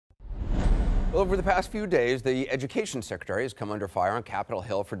Well, over the past few days, the Education Secretary has come under fire on Capitol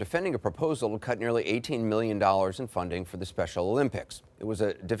Hill for defending a proposal to cut nearly $18 million in funding for the Special Olympics. It was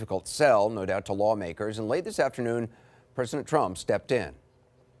a difficult sell, no doubt, to lawmakers, and late this afternoon, President Trump stepped in.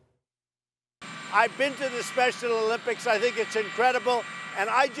 I've been to the Special Olympics. I think it's incredible, and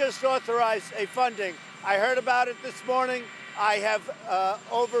I just authorized a funding. I heard about it this morning. I have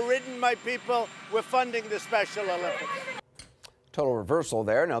overridden my people. We're funding the Special Olympics. Total reversal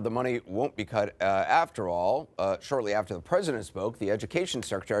there. Now, the money won't be cut after all. Shortly after the president spoke, the Education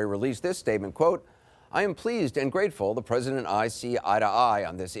Secretary released this statement, quote, "I am pleased and grateful the president and I see eye to eye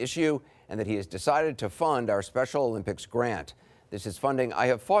on this issue and that he has decided to fund our Special Olympics grant. This is funding I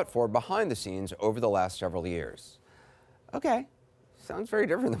have fought for behind the scenes over the last several years." Okay, sounds very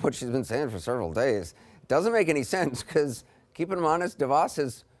different than what she's been saying for several days. Doesn't make any sense because, keeping them honest, DeVos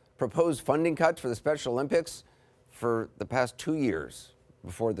has proposed funding cuts for the Special Olympics for the past 2 years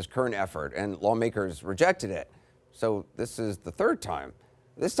before this current effort, and lawmakers rejected it. So this is the third time.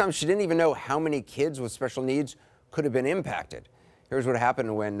 This time she didn't even know how many kids with special needs could have been impacted. Here's what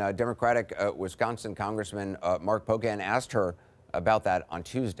happened when Democratic Wisconsin Congressman Mark Pocan asked her about that on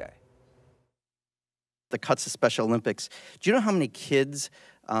Tuesday. The cuts to Special Olympics. Do you know how many kids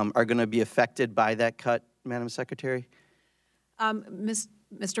are going to be affected by that cut, Madam Secretary?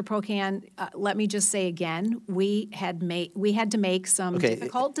 Mr. Pocan, let me just say again, we had to make some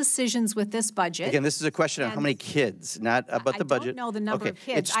difficult decisions with this budget. Again, this is a question on how many kids, not about the budget. I don't know the number of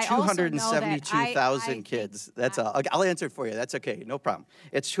kids. It's 272,000 kids. That's all. I'll answer it for you. That's okay. No problem.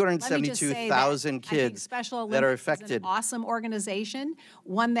 It's 272,000 kids that are affected. Is an awesome organization,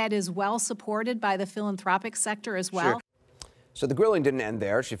 one that is well supported by the philanthropic sector as well. Sure. So the grilling didn't end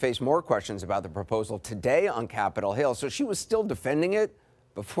there. She faced more questions about the proposal today on Capitol Hill. So she was still defending it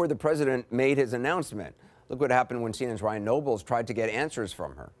before the president made his announcement. Look what happened when CNN's Ryan Nobles tried to get answers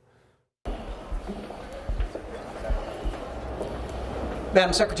from her.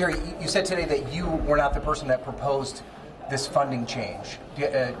 Madam Secretary, you said today that you were not the person that proposed this funding change.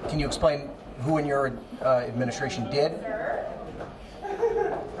 Can you explain who in your administration did?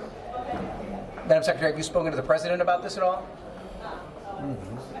 Madam Secretary, have you spoken to the president about this at all?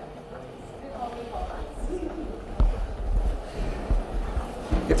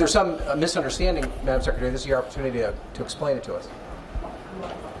 If there's some misunderstanding, Madam Secretary, this is your opportunity to explain it to us.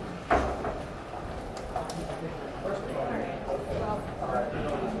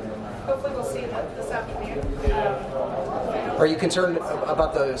 Hopefully we'll see that this afternoon. Are you concerned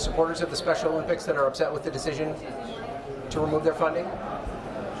about the supporters of the Special Olympics that are upset with the decision to remove their funding?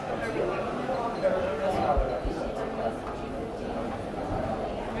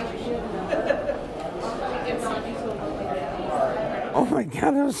 Oh my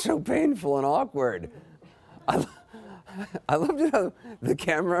God, that was so painful and awkward. I loved how the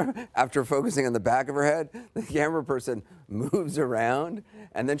camera, after focusing on the back of her head, the camera person moves around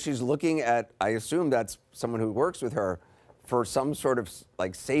and then she's looking at, I assume that's someone who works with her, for some sort of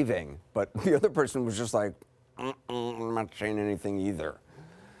like saving. But the other person was just like, I'm not saying anything either.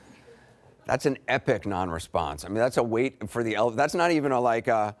 That's an epic non-response. I mean, that's a wait for the, that's not even a like,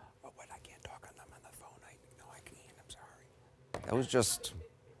 that was just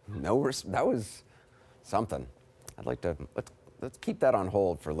that was something. I'd like to, let's keep that on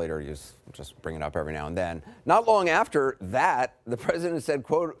hold for later use. Just bring it up every now and then. Not long after that, the president said,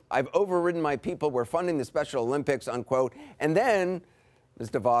 quote, "I've overridden my people. We're funding the Special Olympics," unquote. And then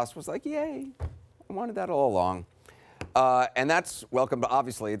Ms. DeVos was like, yay, I wanted that all along. And that's welcomed,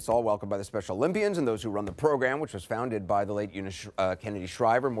 obviously, it's all welcomed by the Special Olympians and those who run the program, which was founded by the late Eunice Kennedy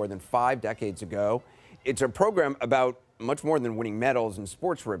Shriver more than 5 decades ago. It's a program about much more than winning medals and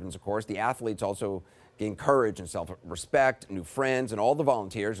sports ribbons, of course. The athletes also gain courage and self-respect, new friends, and all the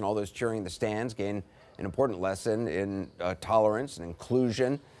volunteers and all those cheering in the stands gain an important lesson in tolerance and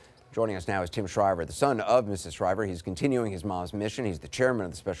inclusion. Joining us now is Tim Shriver, the son of Mrs. Shriver. He's continuing his mom's mission. He's the chairman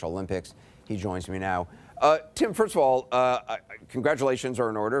of the Special Olympics. He joins me now. Tim, first of all, congratulations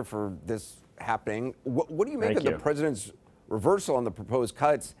are in order for this happening. What do you make of the president's reversal on the proposed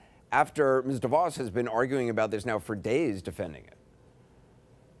cuts after Ms. DeVos has been arguing about this now for days, defending it?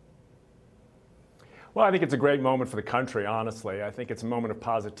 Well, I think it's a great moment for the country, honestly. I think it's a moment of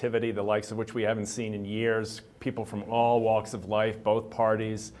positivity, the likes of which we haven't seen in years. People from all walks of life, both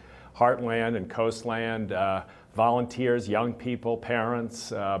parties, heartland and coastland, volunteers, young people,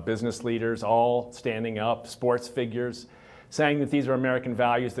 parents, business leaders, all standing up, sports figures, saying that these are American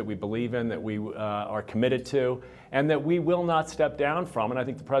values that we believe in, that we are committed to, and that we will not step down from. And I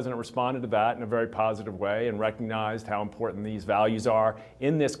think the president responded to that in a very positive way and recognized how important these values are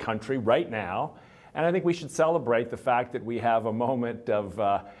in this country right now. And I think we should celebrate the fact that we have a moment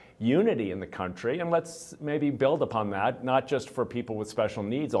of unity in the country, and let's maybe build upon that, not just for people with special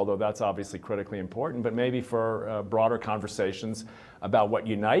needs, although that's obviously critically important, but maybe for broader conversations about what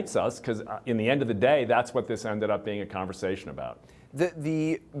unites us, because in the end of the day, that's what this ended up being a conversation about.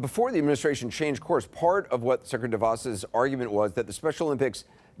 Before the administration changed course, part of what Secretary DeVos's argument was that the Special Olympics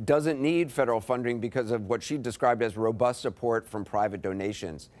doesn't need federal funding because of what she described as robust support from private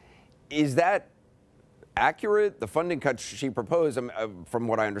donations. Is that accurate? The funding cuts she proposed, from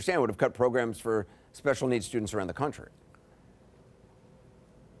what I understand, would have cut programs for special needs students around the country.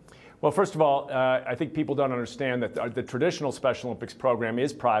 Well, first of all, I think people don't understand that the traditional Special Olympics program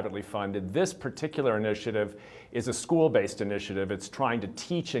is privately funded. This particular initiative is a school-based initiative. It's trying to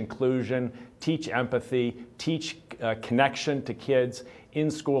teach inclusion, teach empathy, teach connection to kids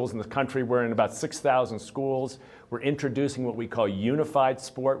in schools in the country. We're in about 6,000 schools. We're introducing what we call unified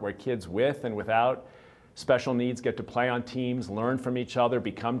sport, where kids with and without special needs get to play on teams, learn from each other,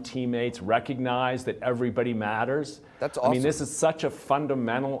 become teammates, recognize that everybody matters. That's awesome. I mean, this is such a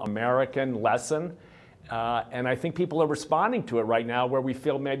fundamental American lesson, and I think people are responding to it right now where we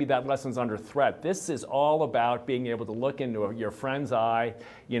feel maybe that lesson's under threat. This is all about being able to look into your friend's eye,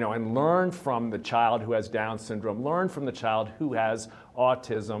 and learn from the child who has Down syndrome, learn from the child who has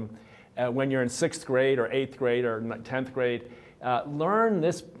autism. When you're in 6th grade or 8th grade or 10th grade, learn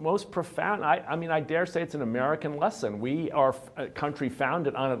this most profound, I mean, I dare say it's an American lesson. We are a country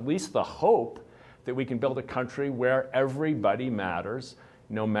founded on at least the hope that we can build a country where everybody matters,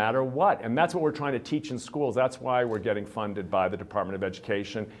 no matter what. And that's what we're trying to teach in schools. That's why we're getting funded by the Department of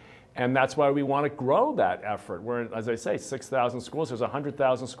Education. And that's why we want to grow that effort. We're in, as I say, 6,000 schools. There's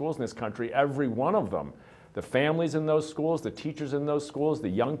 100,000 schools in this country. Every one of them, the families in those schools, the teachers in those schools, the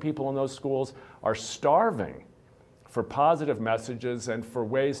young people in those schools are starving for positive messages and for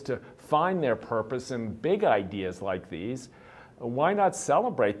ways to find their purpose in big ideas like these. Why not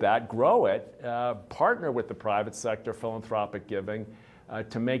celebrate that, grow it, partner with the private sector, philanthropic giving,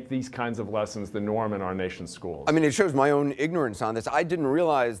 to make these kinds of lessons the norm in our nation's schools? I mean, it shows my own ignorance on this. I didn't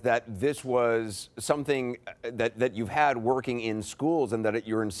realize that this was something that you've had working in schools, and that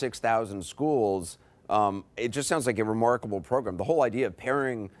you're in 6,000 schools. It just sounds like a remarkable program. The whole idea of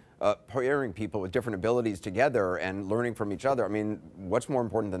pairing people with different abilities together and learning from each other. I mean, what's more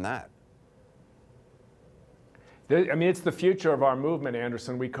important than that? I mean, it's the future of our movement,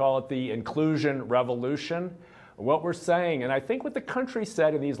 Anderson. We call it the inclusion revolution. What we're saying, and I think what the country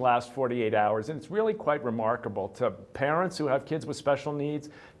said in these last 48 hours, and it's really quite remarkable, to parents who have kids with special needs,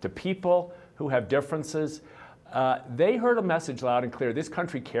 to people who have differences, they heard a message loud and clear. This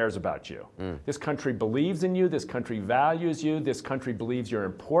country cares about you. This country believes in you. This country values you. This country believes you're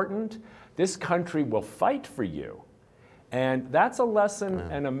important. This country will fight for you. And that's a lesson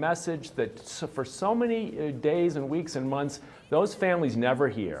and a message that for so many days and weeks and months, those families never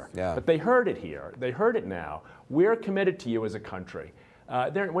hear. But they heard it here. They heard it now. We're committed to you as a country.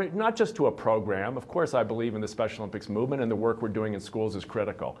 Not just to a program. Of course, I believe in the Special Olympics movement, and the work we're doing in schools is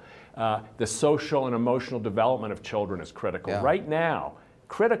critical. The social and emotional development of children is critical. Right now,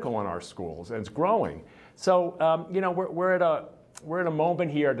 critical in our schools, and it's growing. So, we're at a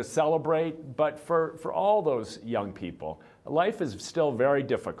moment here to celebrate, but for all those young people, life is still very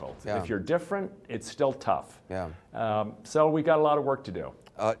difficult. If you're different, it's still tough. So we got a lot of work to do.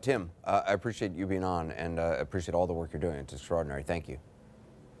 Tim, I appreciate you being on, and appreciate all the work you're doing. It's extraordinary. Thank you.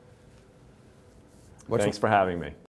 Thanks for having me.